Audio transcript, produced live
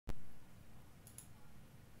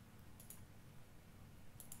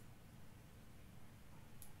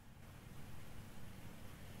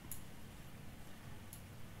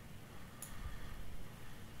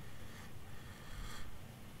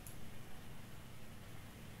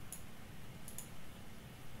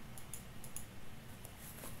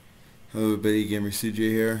Hello everybody, Gamer CJ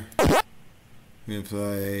here. I'm gonna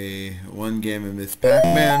play one game of Miss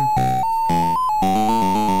Pac-Man.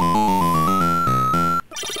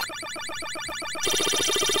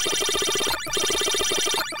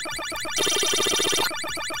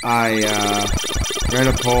 I ran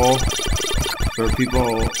a poll for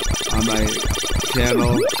people on my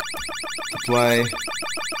channel to play,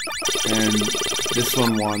 and this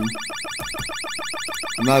one won.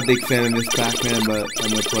 I'm not a big fan of Miss Pac-Man, but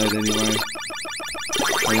I'm gonna play it anyway.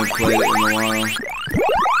 I haven't played it in a while.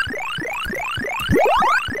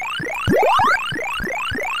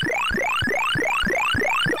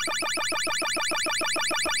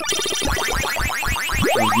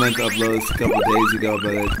 I was meant to upload this a couple days ago,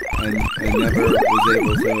 but I never was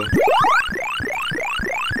able to.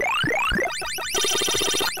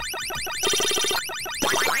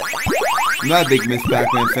 I'm not a big Miss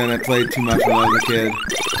Pac-Man fan. I played too much when I was a kid.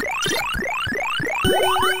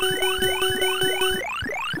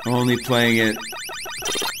 I'm only playing it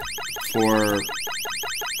for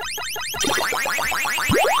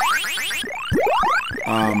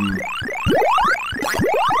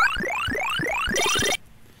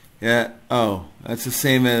yeah, oh, that's the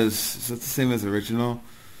same as, is that the same as original?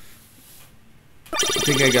 I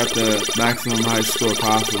think I got the maximum high score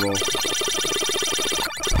possible.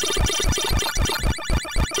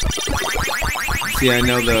 See, I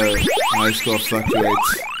know the high score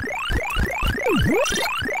fluctuates.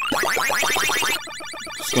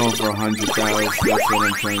 Just going for 100,000, that's what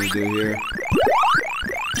I'm trying to do here.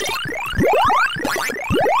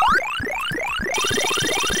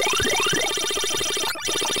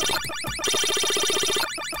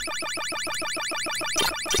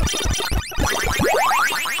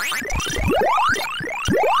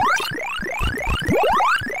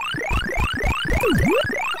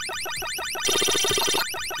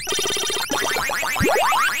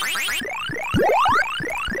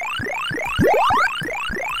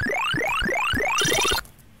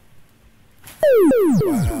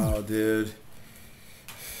 Wow, dude.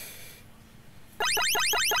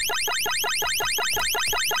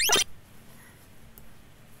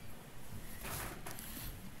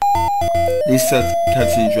 These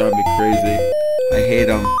cutscenes drive me crazy. I hate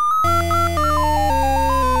them.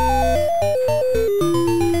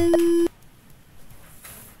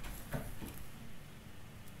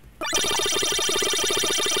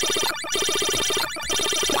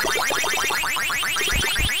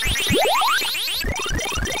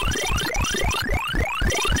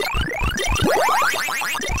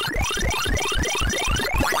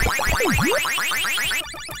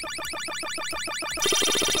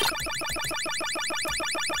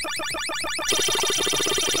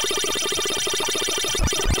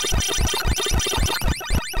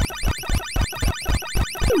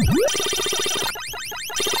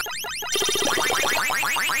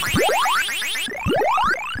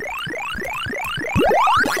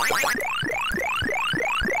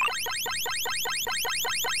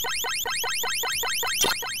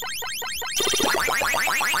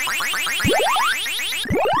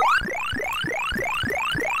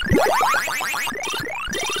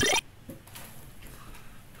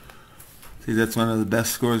 See, that's one of the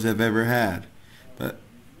best scores I've ever had. But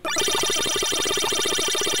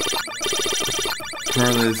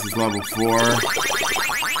currently this is level 4.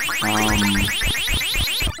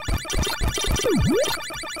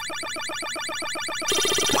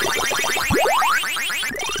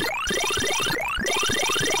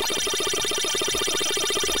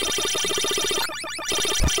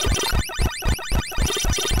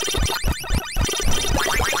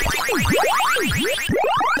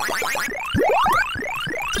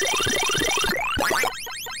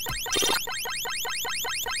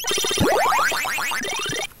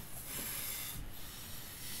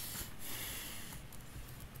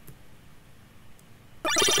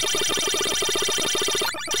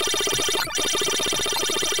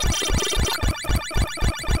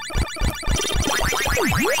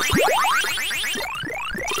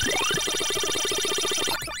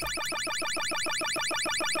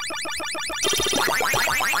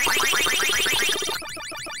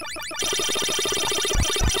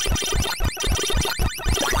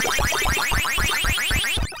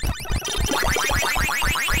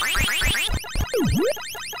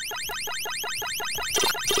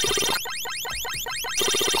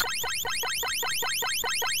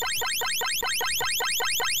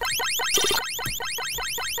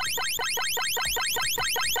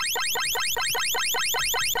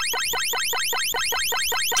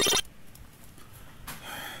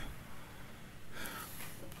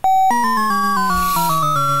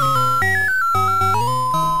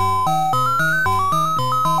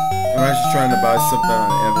 something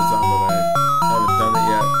on Amazon, but I haven't done it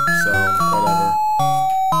yet, so whatever.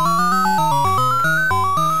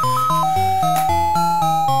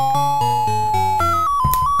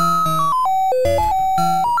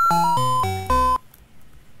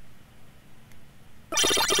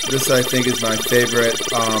 This, I think, is my favorite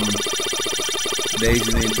maze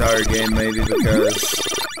in the entire game, maybe because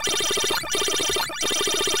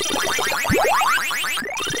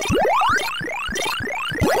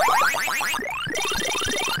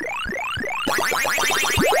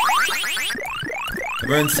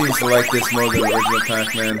everyone seems to like this more than original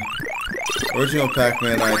Pac-Man. Original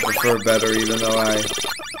Pac-Man I prefer better, even though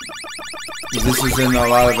this was in a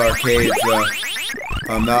lot of arcades.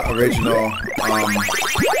 Not original.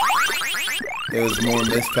 It was more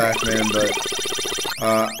Miss Pac-Man, but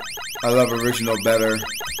I love original better.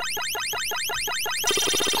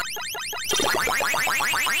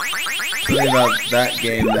 Something about that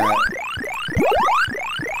game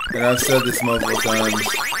and I've said this multiple times.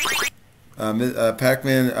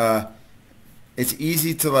 Pac-Man, it's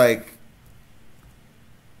easy to like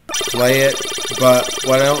play it, but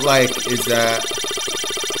what I don't like is that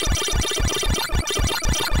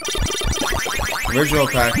original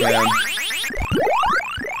Pac-Man,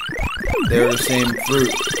 they're the same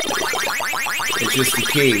fruit. It's just the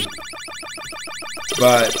key.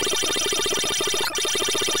 But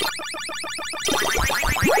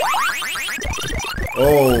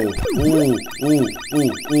oh, ooh.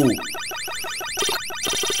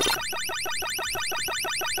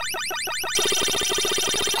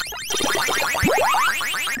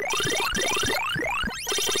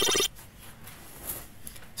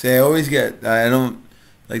 See, I always get, I don't,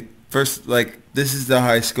 like, first, like, this is the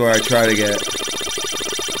high score I try to get.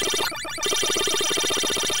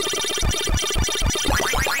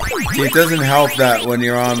 See, it doesn't help that when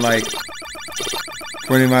you're on, like,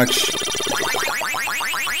 pretty much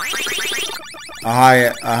a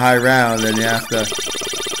high round, and you have to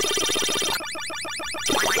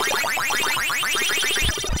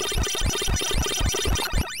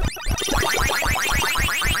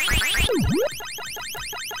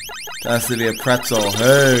has to be a pretzel.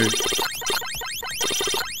 Hey.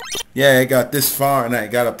 Yeah, I got this far and I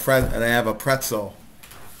got and I have a pretzel.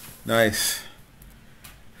 Nice.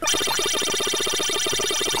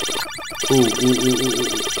 Ooh.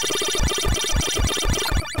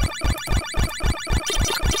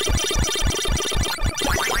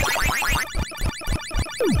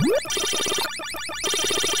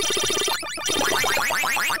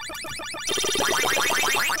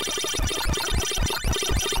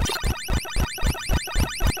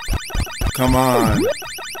 Come on.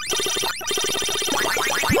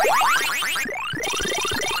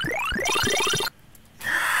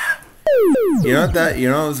 You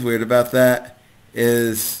know what's weird about that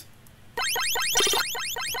is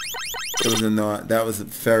it was annoying. That was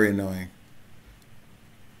very annoying.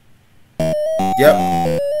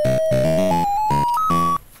 Yep.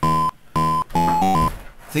 I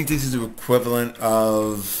think this is the equivalent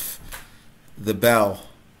of the bell.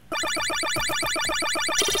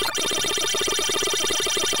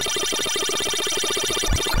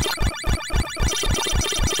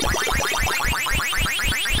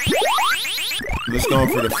 I'm just going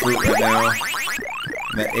for the fruit right now.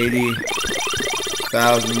 I'm at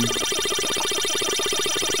 80,000. I'm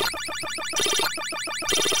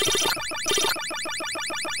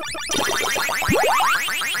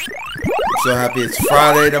so happy it's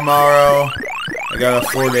Friday tomorrow. I got a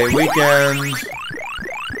 4-day weekend.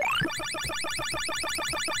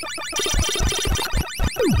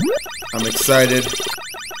 I'm excited.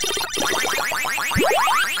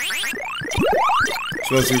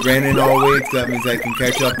 Supposed to be raining all week. That means I can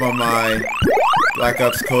catch up on my Black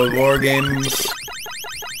Ops Cold War games.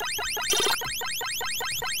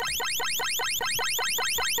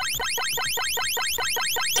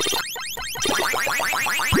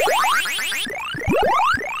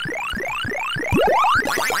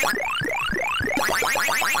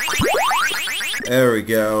 There we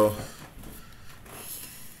go.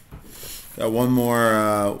 Got one more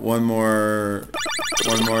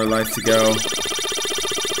life to go.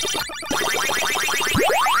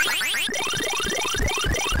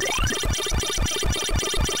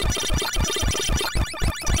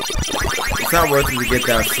 It's not worth it to get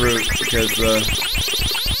that fruit because the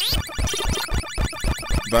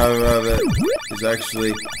value of it is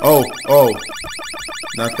actually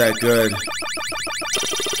not that good.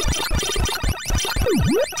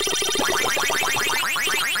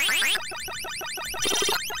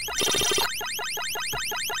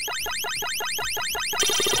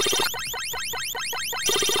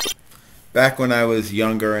 back when I was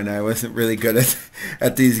younger and I wasn't really good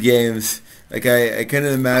at these games. Like I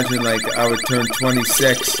couldn't imagine like I would turn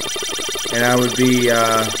 26 and I would be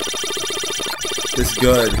this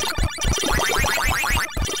good.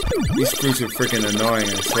 These fruits are freaking annoying,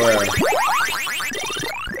 I swear.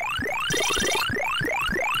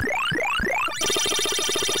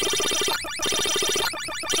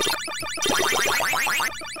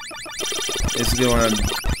 This is what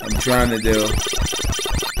I'm trying to do.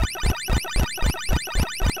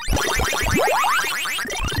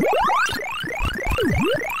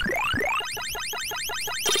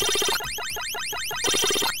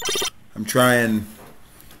 I'm trying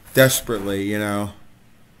desperately, you know.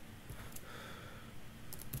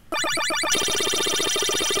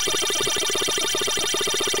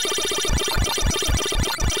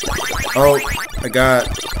 Oh,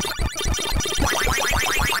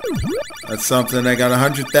 that's something. I got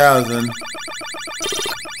 100,000.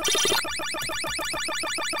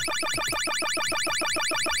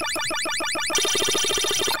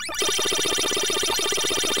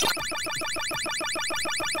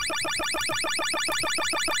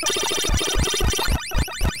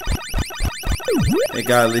 Thank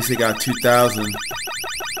God, at least I got 2,000.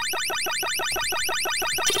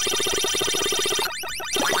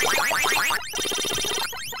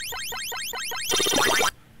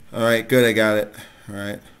 Alright, good, I got it.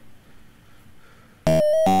 Alright.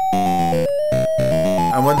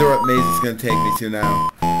 I wonder what maze it's going to take me to now.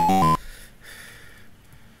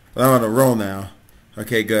 Well, I'm on a roll now.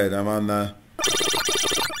 Okay, good. I'm on the...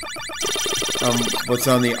 what's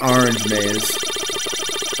on the orange maze.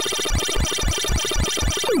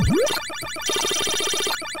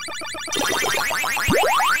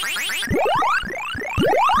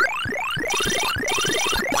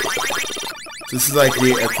 This is like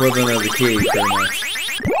the equivalent of the key, pretty much.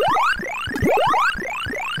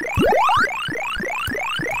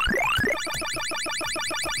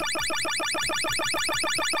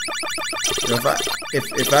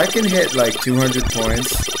 If I can hit like 200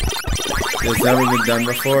 points, that's never been done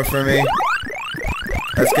before for me,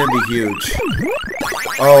 that's gonna be huge.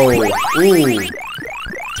 Oh, ooh.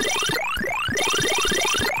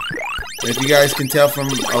 And if you guys can tell from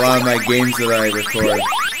a lot of my games that I record,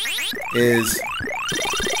 is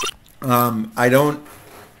I don't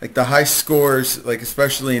like the high scores, like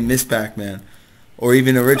especially in this Pac-Man or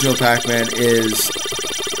even original Pac-Man, is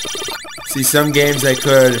see some games I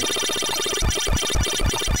could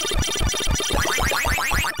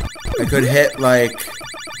hit like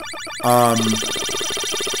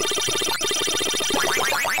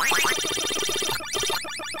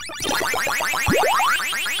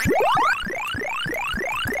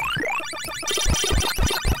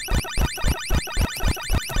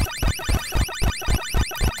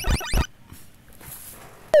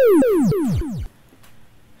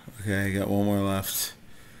okay, I got one more left.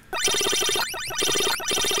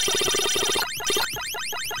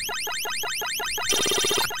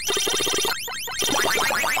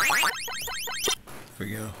 There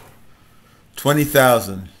we go.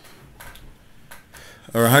 20,000.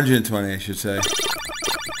 Or 120, I should say.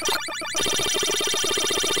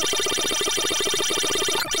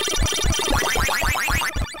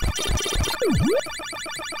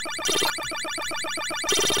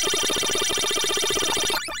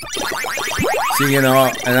 See, you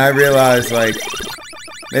know, and I realized, like,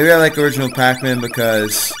 maybe I like original Pac-Man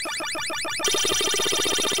because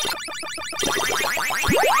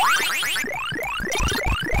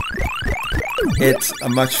it's a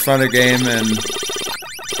much funner game, and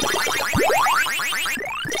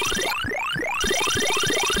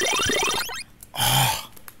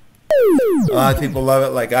a lot of people love it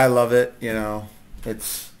like I love it, you know.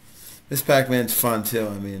 This Pac-Man's fun too,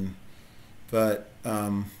 I mean, but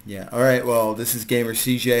yeah. Alright, well, this is Gamer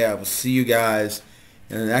CJ. I will see you guys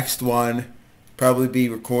in the next one. Probably be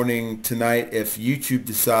recording tonight if YouTube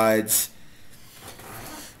decides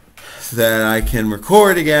that I can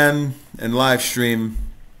record again and live stream.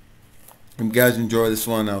 If you guys enjoy this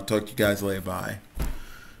one, I'll talk to you guys later. Bye.